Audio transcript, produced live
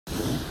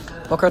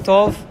Boker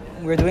Tov.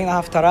 We're doing the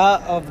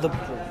Haftara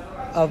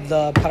of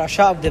the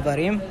Parasha of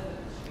Devarim.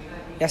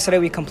 Yesterday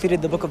we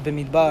completed the book of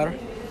Bimidbar.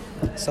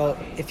 So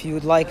if you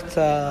would like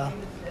to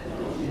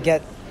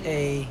get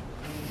a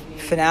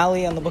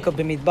finale on the book of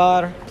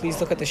Bimidbar, please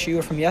look at the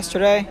shiur from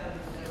yesterday.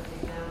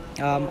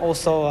 We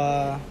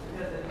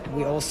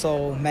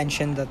also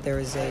mentioned that there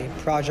is a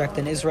project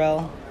in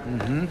Israel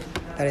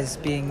that is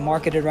being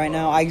marketed right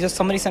now.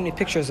 Somebody sent me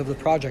pictures of the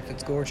project.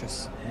 It's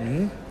gorgeous.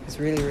 It's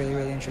really, really,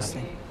 really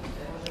interesting.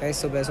 Okay,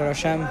 so Be'ezrat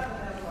Hashem,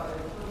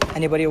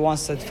 anybody who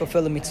wants to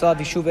fulfill the mitzvah of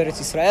Yishuv Eretz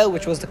Yisrael,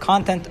 which was the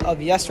content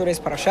of yesterday's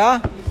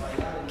parasha,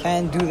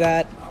 can do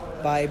that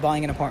by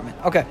buying an apartment.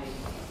 Okay.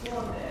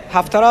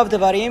 Haftara of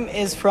Devarim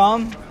is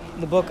from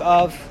the book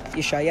of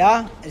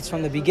Yeshaya. It's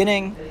from the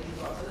beginning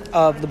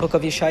of the book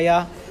of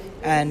Yeshaya,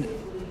 and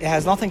it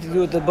has nothing to do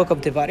with the book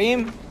of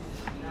Devarim.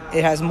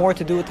 It has more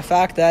to do with the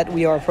fact that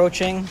we are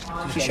approaching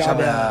Tisha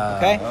B'Av.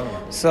 Okay,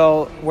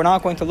 so we're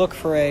not going to look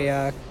for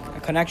a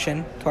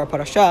connection to our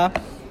parasha.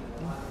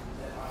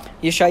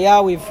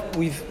 Yeshaya,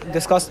 we've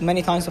discussed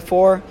many times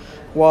before,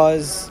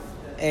 was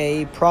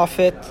a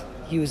prophet.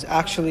 He was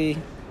actually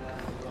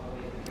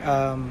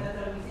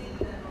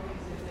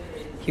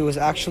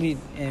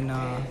in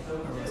where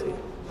was he?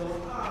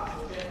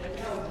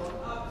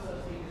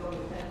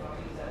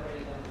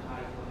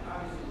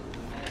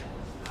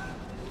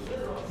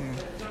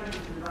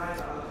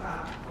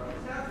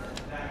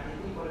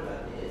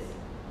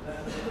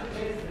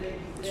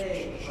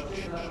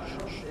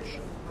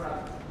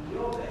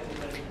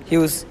 He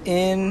was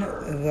in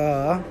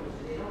the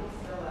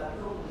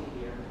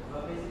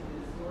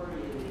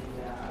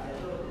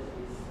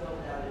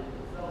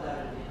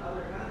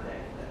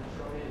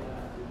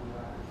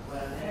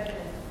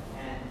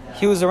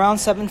He was around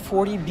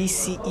 740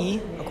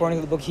 BCE, according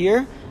to the book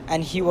here,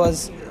 and he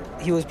was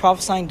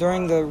prophesying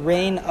during the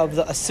reign of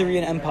the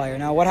Assyrian Empire.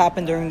 Now, what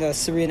happened during the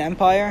Assyrian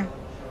Empire?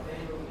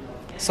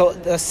 So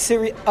the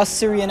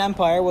Assyrian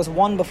Empire was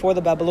one before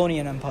the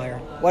Babylonian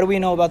Empire. What do we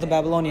know about the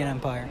Babylonian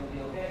Empire?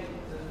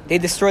 They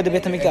destroyed the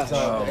Beit HaMikdash.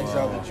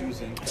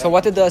 So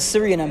what did the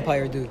Assyrian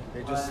Empire do?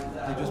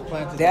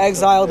 They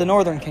exiled the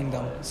northern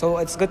kingdom. So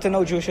it's good to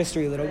know Jewish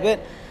history a little bit.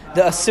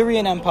 The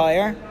Assyrian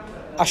Empire,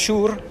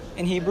 Ashur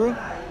in Hebrew,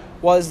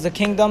 was the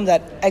kingdom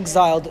that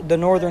exiled the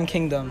northern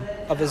kingdom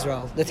of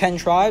Israel. The 10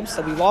 tribes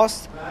that we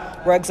lost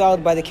were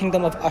exiled by the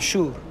kingdom of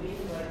Ashur.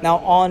 Now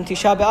on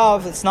Tisha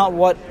B'Av, it's not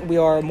what we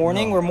are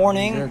mourning. We're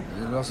mourning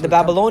the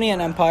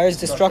Babylonian Empire's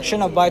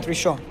destruction of Beit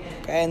Rishon.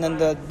 Okay, and then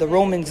the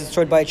Romans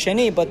destroyed Beit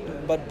Sheni, but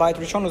Beit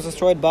Rishon was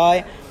destroyed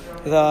by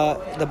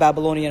the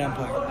Babylonian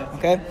Empire.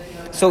 Okay,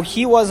 so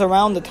he was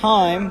around the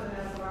time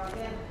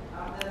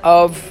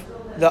of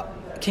the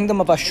kingdom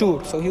of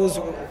Ashur. So he was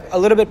a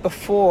little bit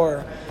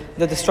before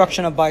the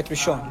destruction of Beit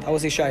Rishon. That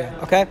was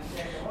Yeshaya. Okay.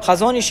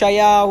 Chazon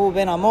Yeshayahu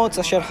ben Amotz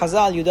asher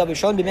chazal Yudah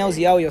b'Rishon b'mei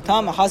Uziyahu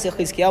Yotam achaz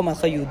Yechizkiyahu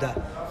malchei Yudah.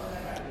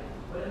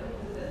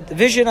 The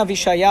vision of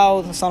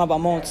Yeshayahu, the son of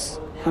Amotz,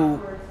 who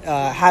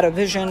had a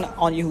vision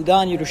on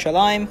Yehudah and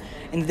Yerushalayim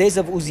in the days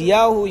of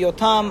Uziyahu,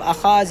 Yotam,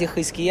 Achaz,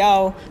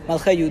 Yechizkiyahu,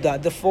 Malchei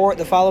Yudah.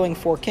 The following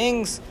 4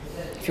 kings.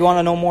 If you want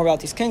to know more about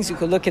these kings, you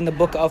could look in the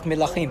book of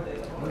Melachim.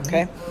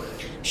 Okay.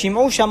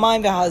 Shim'u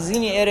shamayim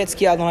v'hazini eretz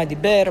ki Adonai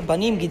diber,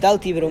 banim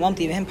gidalti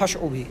v'romamti v'hem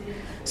pash'u bi.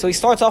 So he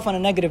starts off on a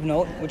negative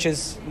note, which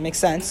makes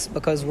sense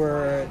because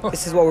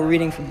this is what we're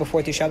reading from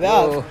before Tisha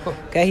B'Av.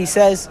 Okay, he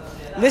says,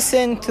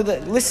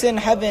 listen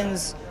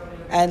heavens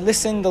and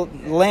listen the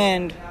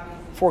land,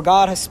 for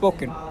God has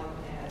spoken.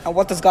 And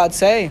what does God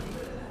say?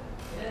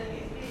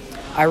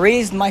 I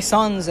raised my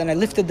sons and I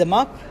lifted them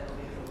up,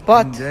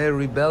 but and they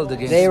rebelled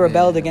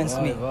against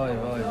me.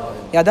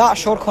 Yada'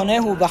 shor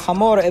konehu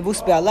v'chamor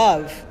evus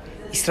be'alav.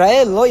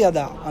 Israel lo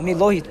yada, ami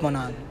lo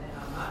hitmanan.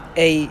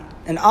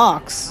 An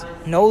ox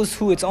knows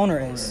who its owner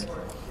is,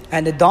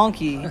 and a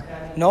donkey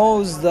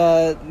knows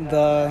the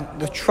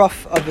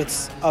trough of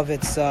its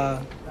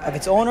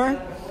owner.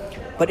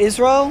 But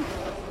Israel,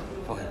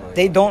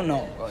 they don't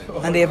know,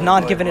 and they have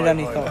not given it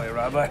any thought.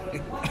 Rabbi.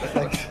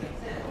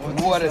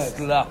 What a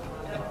slap.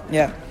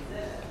 Yeah.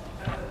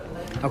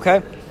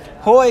 Okay.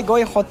 Hoy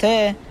goy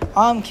chote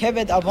am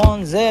keved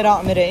avon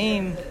zera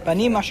mereim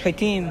banim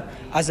mashchitim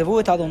azavu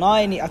et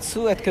Adonai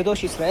ni'atzu et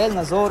kedosh Yisrael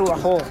nazoru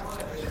achor.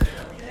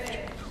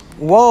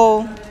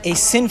 Woe, a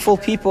sinful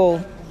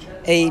people,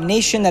 a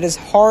nation that is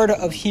hard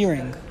of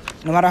hearing.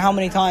 No matter how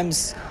many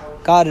times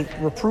God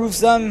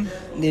reproves them,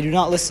 they do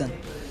not listen.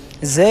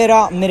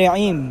 Zera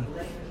mereim,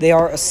 they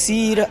are a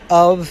seed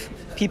of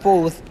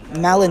people with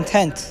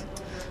malintent.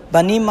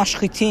 Banim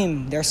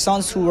mashchitim, their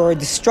sons who are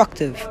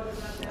destructive.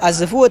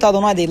 Azavu et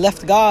Adonai, they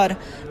left God.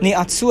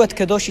 Ni'atzu et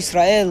kedosh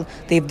Yisrael,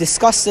 they've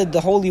disgusted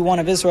the Holy One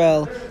of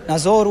Israel.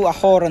 Nazoru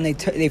achor, and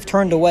they've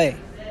turned away.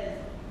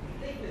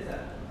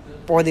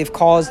 Or they've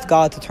caused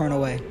God to turn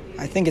away.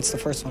 I think it's the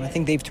first one. I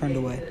think they've turned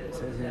away. It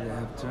says here they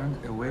have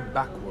turned away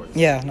backwards.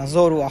 Yeah,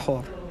 Nazoru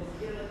achor.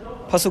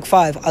 Pasuk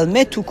 5. Al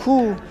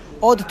metuku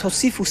od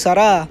tosifu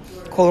sarah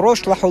kol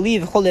rosh laholi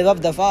v'chol levav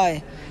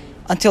davai.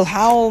 Until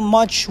how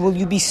much will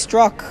you be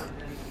struck?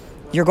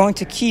 You're going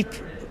to keep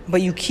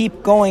but you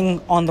keep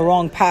going on the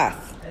wrong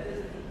path.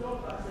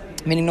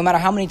 Meaning, no matter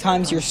how many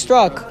times you're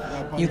struck,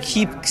 you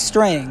keep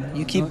straying.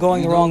 You keep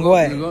going the wrong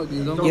way.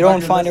 You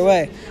don't find your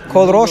way.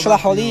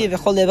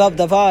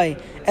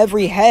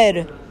 Every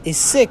head is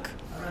sick,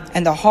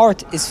 and the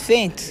heart is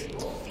faint.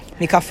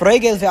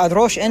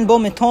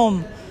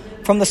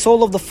 From the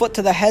sole of the foot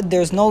to the head,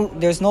 there's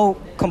no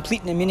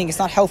completeness, meaning it's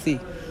not healthy.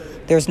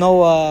 There's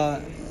no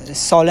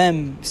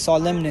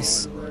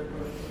solemnness.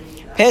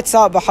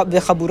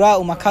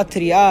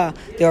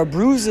 There are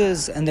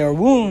bruises and there are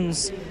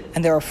wounds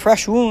and there are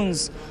fresh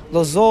wounds.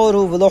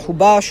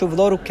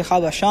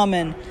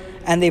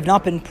 And they've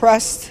not been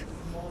pressed.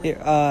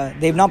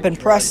 They've not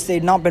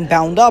been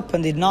bound up,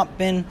 and they've not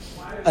been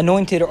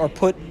anointed or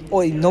put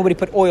oil. Nobody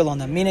put oil on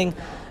them. Meaning,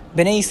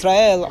 Bnei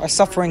Israel are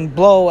suffering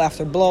blow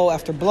after blow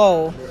after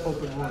blow,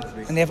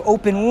 and they have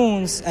open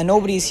wounds, and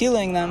nobody's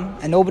healing them,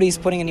 and nobody's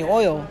putting any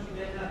oil.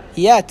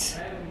 Yet,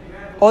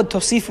 od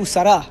tosifu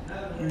sarah,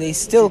 they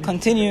still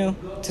continue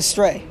to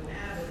stray.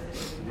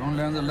 Don't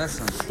learn the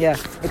lesson. Yeah,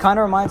 it kind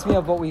of reminds me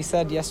of what we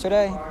said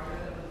yesterday,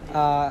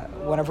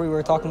 whenever we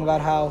were talking about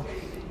how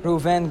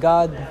Reuven,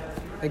 Gad,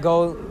 they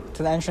go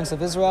to the entrance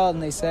of Israel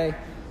and they say,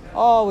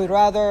 "Oh, we'd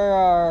rather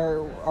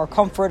our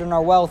comfort and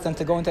our wealth than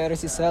to go into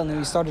Eretz Yisrael." And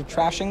we started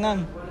trashing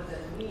them,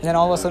 and then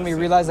all of a sudden we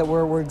realized that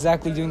we're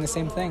exactly doing the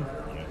same thing.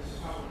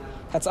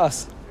 That's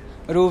us.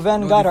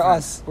 Reuven, Gad are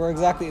us.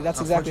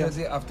 That's exactly us.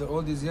 After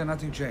all these years,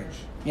 nothing changed.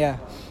 Yeah,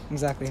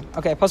 exactly.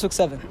 Okay, Pasuk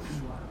 7.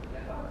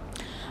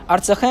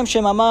 ארצכם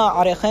שממה,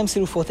 עריכם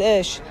שרופות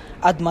אש,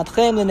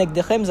 אדמתכם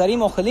לנגדכם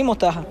זרים אוכלים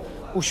אותה,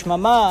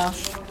 ושממה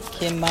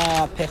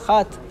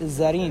כמהפכת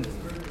זרים.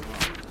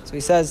 So he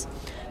says,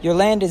 your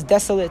land is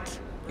desolate,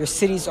 your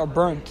cities are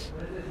burnt.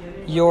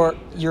 Your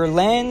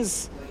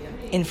lands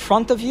in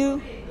front of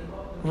you,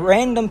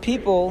 random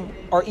people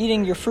are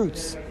eating your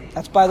fruits.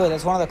 That's, by the way,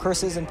 that's one of the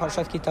curses in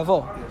Parashat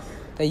Kitavo.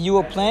 That you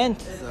will plant,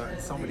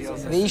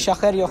 V'ish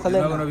acher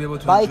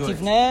yochelenu, Bait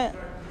tivneh,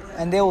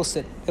 and they will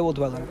sit, they will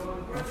dwell in it.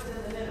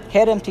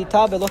 Herem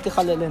tita v'lo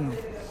tichalelenu.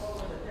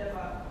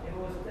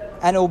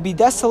 And it will be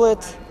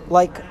desolate,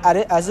 like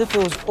as if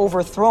it was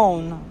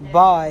overthrown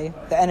by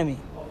the enemy.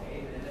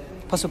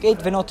 Pasuk 8,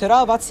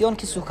 V'notera vat Zion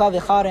kisuka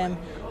v'charem,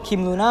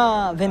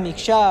 kimluna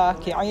v'miksha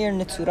ki'ayir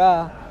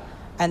netzura.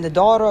 And the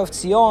daughter of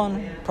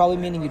Zion, probably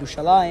meaning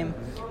Yerushalayim,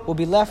 will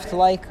be left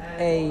like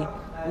a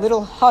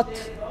little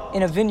hut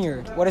in a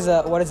vineyard. What is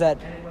that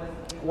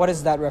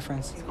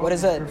reference? What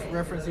is that?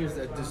 Reference here is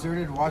a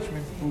deserted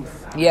watchman's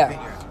booth.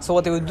 Yeah. So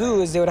what they would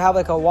do is they would have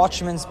like a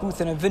watchman's booth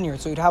in a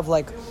vineyard. So you'd have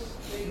like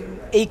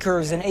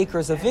acres and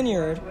acres of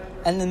vineyard,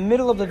 and in the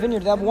middle of the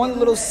vineyard they have one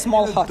little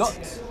small hut,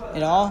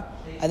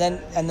 and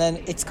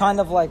then it's kind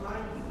of like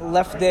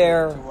left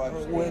there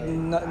with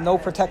no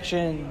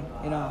protection,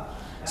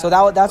 So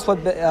that's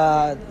what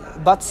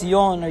Bat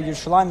Zion or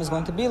Yerushalayim is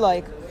going to be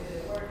like.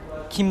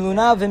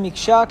 Kimluna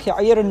v'miksha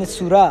ki'ayir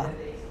netzura,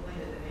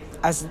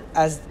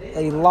 as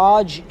a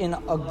lodge in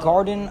a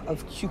garden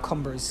of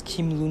cucumbers.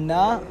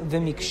 Kimluna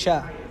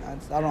v'miksha. I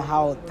don't know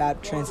how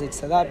that translates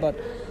to that, but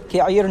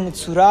ki'ayir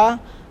netzura,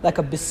 like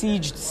a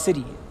besieged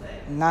city,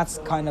 and that's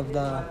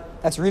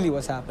really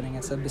what's happening.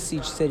 It's a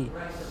besieged city.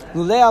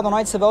 Lulei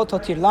Adonai Tzevaot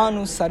hotir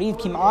lanu sariv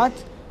kim'at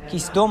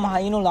kisdom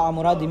hayinu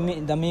la'amora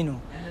daminu.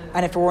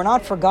 And if it were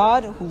not for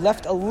God, who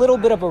left a little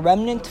bit of a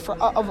remnant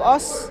of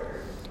us,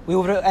 we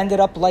would have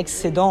ended up like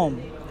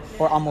Sodom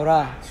or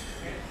Amorah.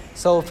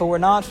 So if it were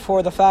not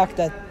for the fact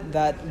that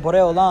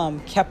Borei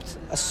Olam kept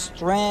a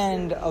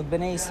strand of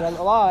Bnei Israel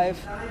alive,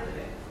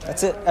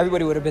 that's it.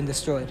 Everybody would have been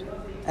destroyed.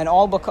 And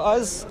all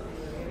because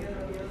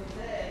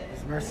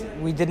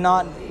we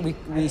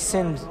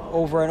sinned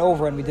over and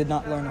over, and we did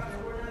not learn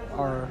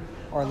our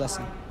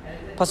lesson.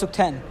 Pasuk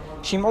 10.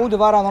 Shim'u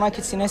devar Adonai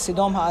kitzine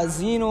Sodom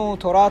ha'azinu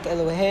Torat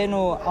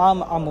Elohenu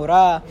am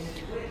Amorah.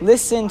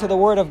 Listen to the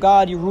word of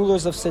God, you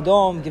rulers of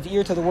Sodom. Give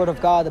ear to the word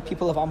of God, the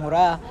people of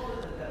Amorah.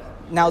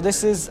 Now I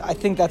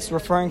think that's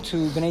referring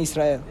to Bnei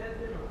Israel.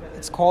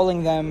 It's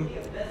calling them...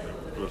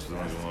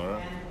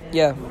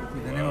 Yeah.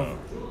 With the name of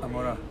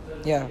Amorah.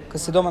 Yeah,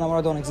 because Sodom and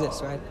Amorah don't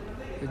exist, right?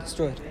 They're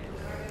destroyed.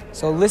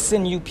 So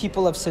listen, you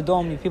people of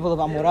Sodom, you people of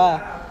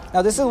Amorah.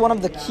 Now this is one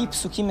of the key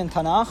psukim in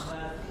Tanakh.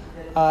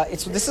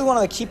 This is one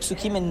of the key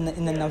psukim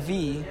in the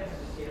Navi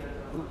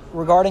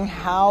regarding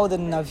how the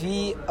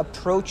Navi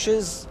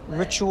approaches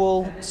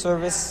ritual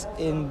service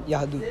in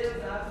Yahadut.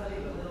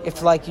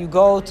 If you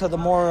go to the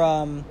more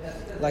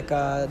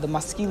the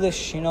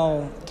maskilish,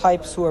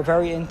 types who are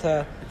very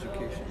into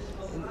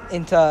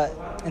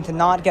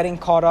not getting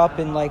caught up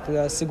in the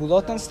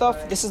sigulot and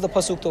stuff, this is the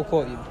pasuk to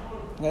quote you.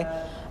 Okay?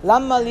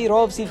 Lamma li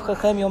rov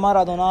zivchechem yomar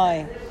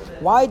Adonai.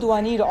 Why do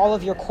I need all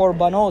of your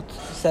korbanot,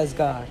 says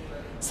God.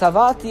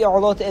 Savati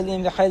olot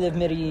elim v'chaylev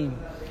miriim.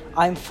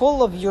 I'm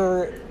full of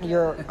your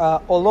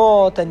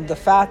olot and the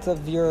fat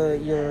of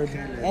your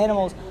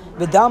animals.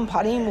 V'dam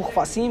parim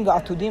uchfasim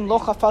v'atudim lo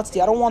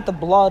chafatzti. I don't want the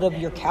blood of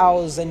your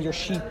cows and your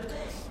sheep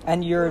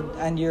and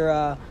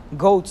your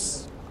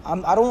goats.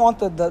 I don't want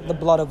the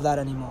blood of that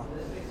anymore.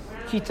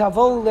 Ki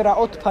tavo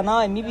lira'ot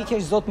panai, mi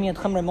bikesh zot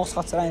miyadchem remos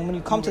chatzarayim. When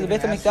you come to the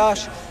Beit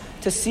HaMikdash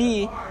to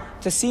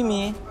see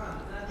me,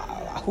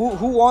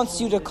 who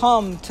wants you to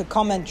come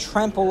and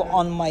trample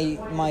on my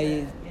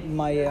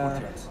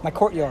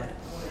courtyard?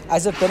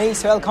 As if Bnei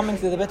Israel coming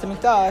to the Beit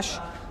HaMikdash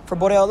for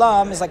Borei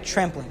Olam is like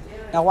trampling.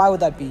 Now, why would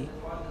that be?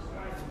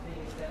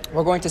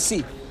 We're going to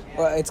see.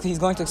 He's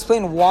going to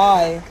explain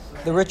why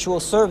the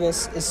ritual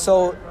service is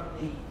so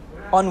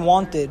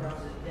unwanted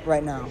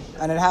right now,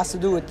 and it has to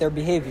do with their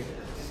behavior.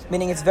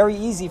 Meaning, it's very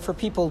easy for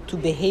people to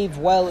behave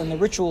well in the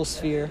ritual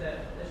sphere,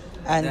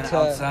 and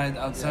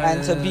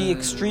to be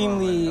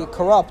extremely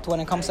corrupt when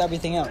it comes to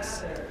everything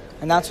else.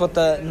 And that's what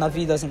the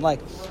Navi doesn't like.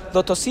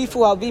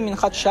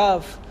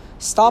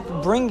 Stop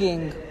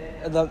bringing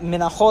the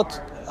minachot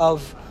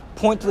of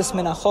pointless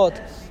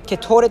minachot.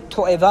 Ketoret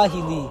to'eva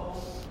li.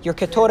 Your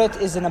ketoret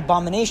is an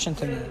abomination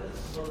to me.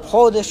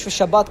 Chodesh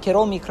v'shabbat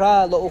kero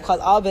mikra lo uchal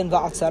aven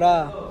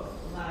va'atzara.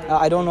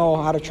 I don't know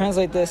how to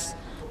translate this.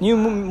 New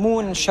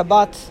moon and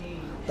Shabbat,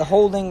 the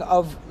holding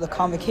of the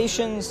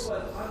convocations.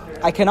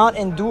 I cannot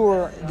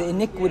endure the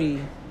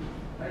iniquity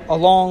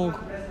along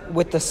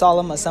with the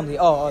solemn assembly.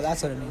 Oh,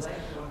 that's what it means.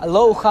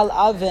 Lo uchal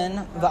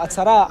aven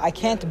va'atzara. I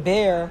can't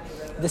bear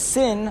the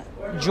sin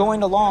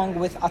joined along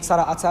with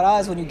atzara. Atzara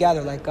is when you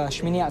gather, like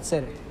Shmini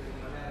Atzeret.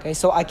 Okay,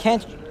 so I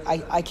can't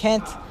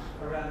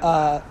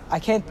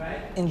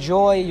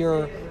enjoy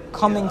your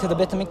coming to the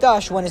Beit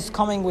HaMikdash when it's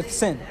coming with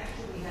sin.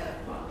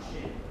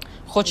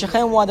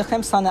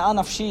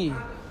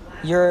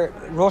 Your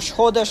Rosh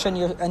Chodesh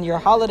and your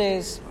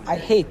holidays, I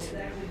hate.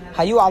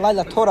 Hayu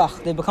alayla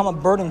torach, they become a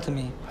burden to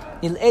me.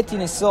 Nil'eti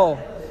niso,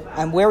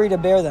 I'm weary to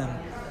bear them.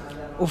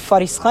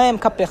 Ufarischem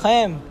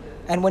kapechem,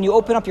 and when you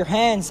open up your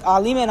hands,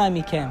 alim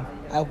enai mikem,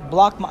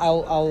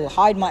 I'll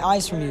hide my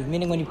eyes from you.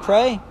 Meaning, when you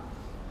pray,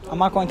 I'm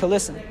not going to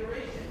listen.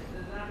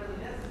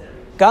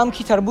 Gam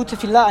ki tarbu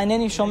tefillah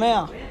eineni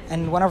shomea,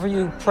 and whenever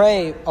you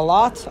pray a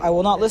lot, I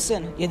will not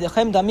listen.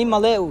 Yedechem damim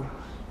maleu,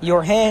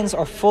 your hands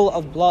are full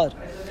of blood.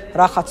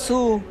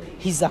 Rachatzu,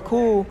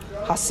 hizaku,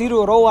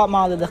 hasiru roa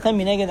ma'aledechem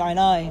mineged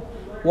einai.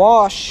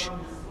 Wash,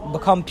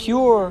 become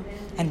pure,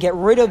 and get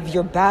rid of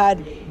your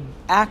bad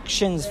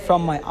actions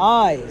from my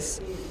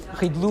eyes.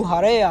 Chidlu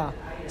hareya,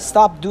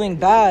 stop doing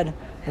bad.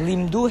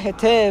 Limdu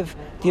hetev,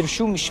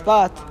 dirshu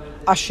mishpat,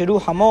 asheru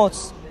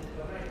hamotz.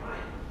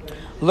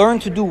 Learn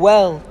to do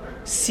well,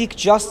 seek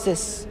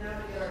justice,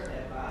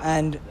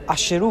 and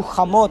asheru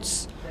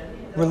hamotz,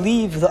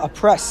 relieve the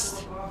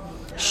oppressed.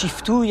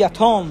 Shiftu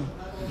yatom,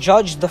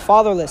 judge the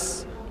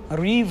fatherless.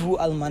 Rivu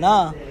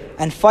almana,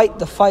 and fight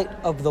the fight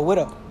of the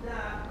widow.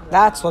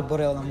 That's what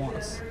Borei Olam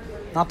wants,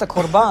 not the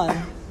korban.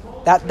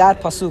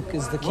 That pasuk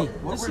is the key.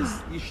 This is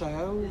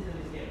Yeshayahu.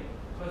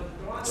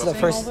 It's the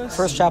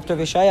first chapter of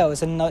Yeshayahu.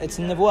 It's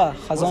in Nevuah.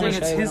 Chazon It's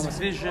Yeshayahu. his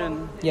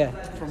vision. Yeah.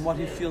 From what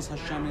he feels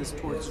Hashem is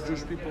towards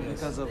Jewish people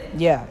because of.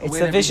 Yeah, it's way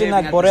the they're vision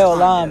that behaving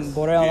Borei at this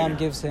time, Olam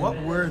gives him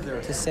What were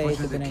their to say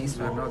to Bnei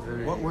Israel.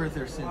 What were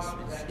their sins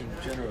in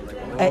general?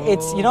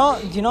 It's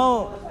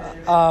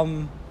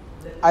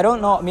I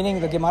don't know. Meaning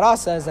the Gemara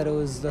says that it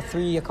was the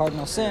three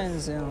cardinal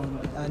sins,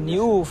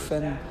 Niuf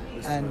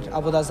and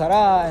Avodah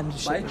Zarah and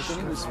Beit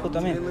Sheni was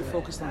mainly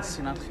focused on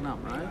Sinat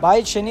Chinam, right?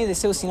 Beit Sheni, they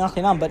say was Sinat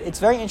Chinam, but it's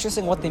very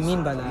interesting what they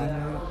mean by that.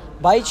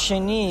 Beit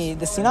Sheni,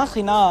 the Sinat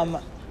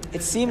Chinam,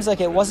 it seems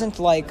like it wasn't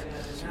like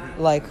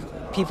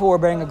people were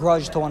bearing a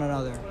grudge to one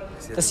another.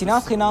 The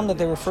Sinat Chinam that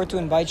they refer to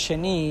in Beit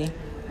Sheni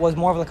was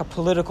more of like a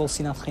political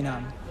Sinat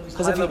Chinam.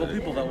 Because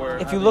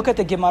if you look at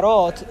the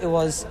Gemarot, it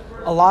was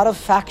a lot of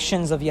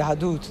factions of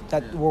Yahadut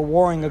that were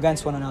warring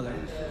against one another.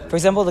 For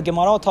example, the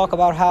Gemarot talk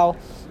about how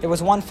there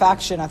was one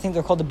faction, I think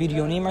they're called the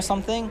Biryonim or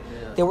something.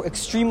 They were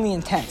extremely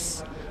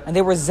intense, and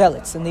they were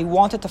zealots, and they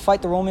wanted to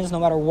fight the Romans no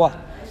matter what.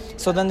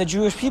 So then the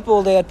Jewish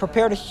people, they had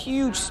prepared a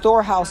huge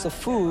storehouse of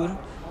food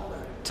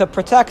to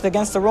protect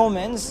against the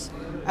Romans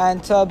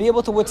and to be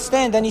able to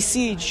withstand any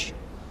siege.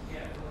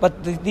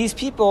 But these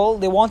people,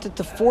 they wanted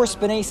to force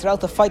Bnei Israel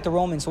to fight the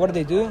Romans. So what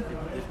do?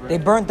 They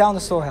burnt down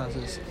the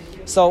storehouses.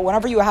 So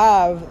whenever you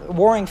have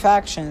warring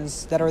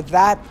factions that are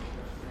that,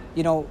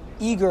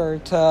 eager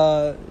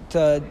to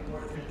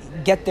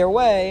get their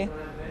way,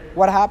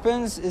 what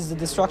happens is the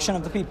destruction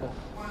of the people.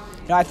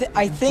 I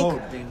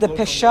think the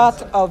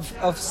peshat of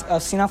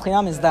Sinat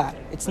Chinam is that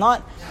it's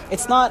not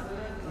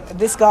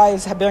this guy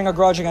is bearing a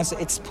grudge against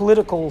it. It's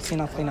political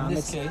Sinat Chinam.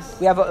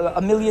 We have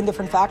a million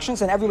different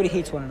factions and everybody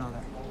hates one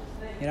another.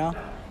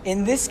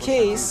 In this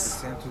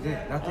case,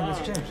 nothing has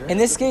changed. Right? In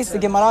this case, the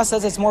Gemara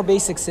says it's more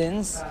basic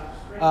sins,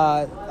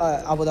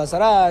 Avodah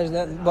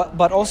Zarah,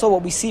 but also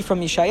what we see from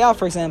Yeshaya,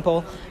 for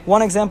example.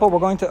 One example,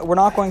 we're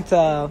not going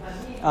to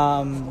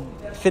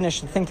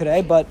finish the thing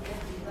today, but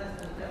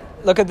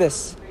look at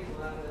this.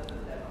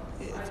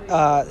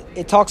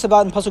 It talks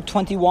about in Pasuk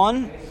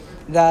 21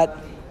 that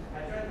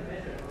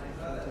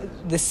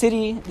the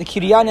city, the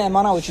Kiryat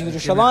Ne'emana, which is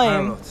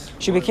Yerushalayim,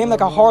 she became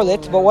like a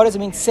harlot. But what does it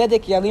mean?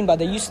 Tzedek Yalin Ba.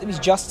 There used to be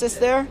justice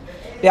there.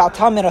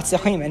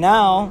 And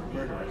now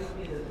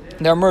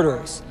they're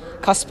murderers.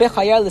 Kaspeh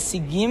Chayal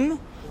Sigim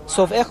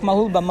Sovech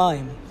Mahul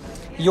B'Mayim.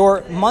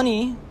 Your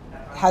money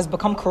has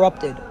become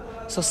corrupted.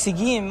 So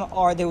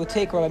sigim they would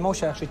take, Rabbi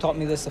Moshe actually taught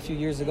me this a few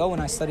years ago when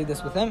I studied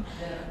this with him.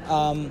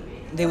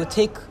 They would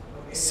take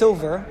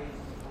silver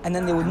and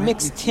then they would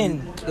mix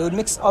tin. They would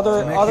mix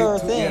other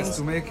things. Yes,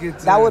 to make it,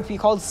 that would be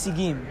called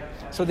sigim.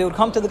 So they would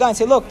come to the guy and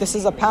say, look, this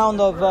is a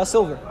pound of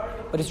silver.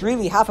 But it's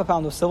really half a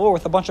pound of silver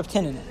with a bunch of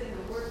tin in it.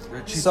 They're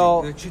cheating.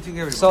 So, They're cheating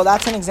everybody. so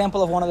that's an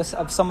example of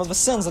of some of the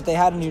sins that they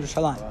had in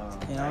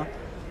Yerushalayim. You know,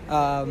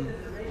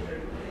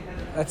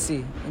 let's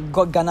see,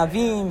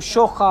 ganavim,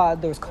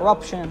 shochad. There was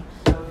corruption,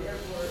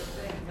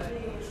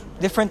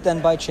 different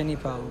than by Sheni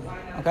probably.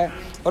 Okay,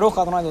 Baruch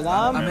Adonai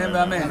L'olam. Amen,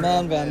 amen.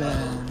 Amen,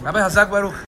 amen. Rabbi Hazak Baruch.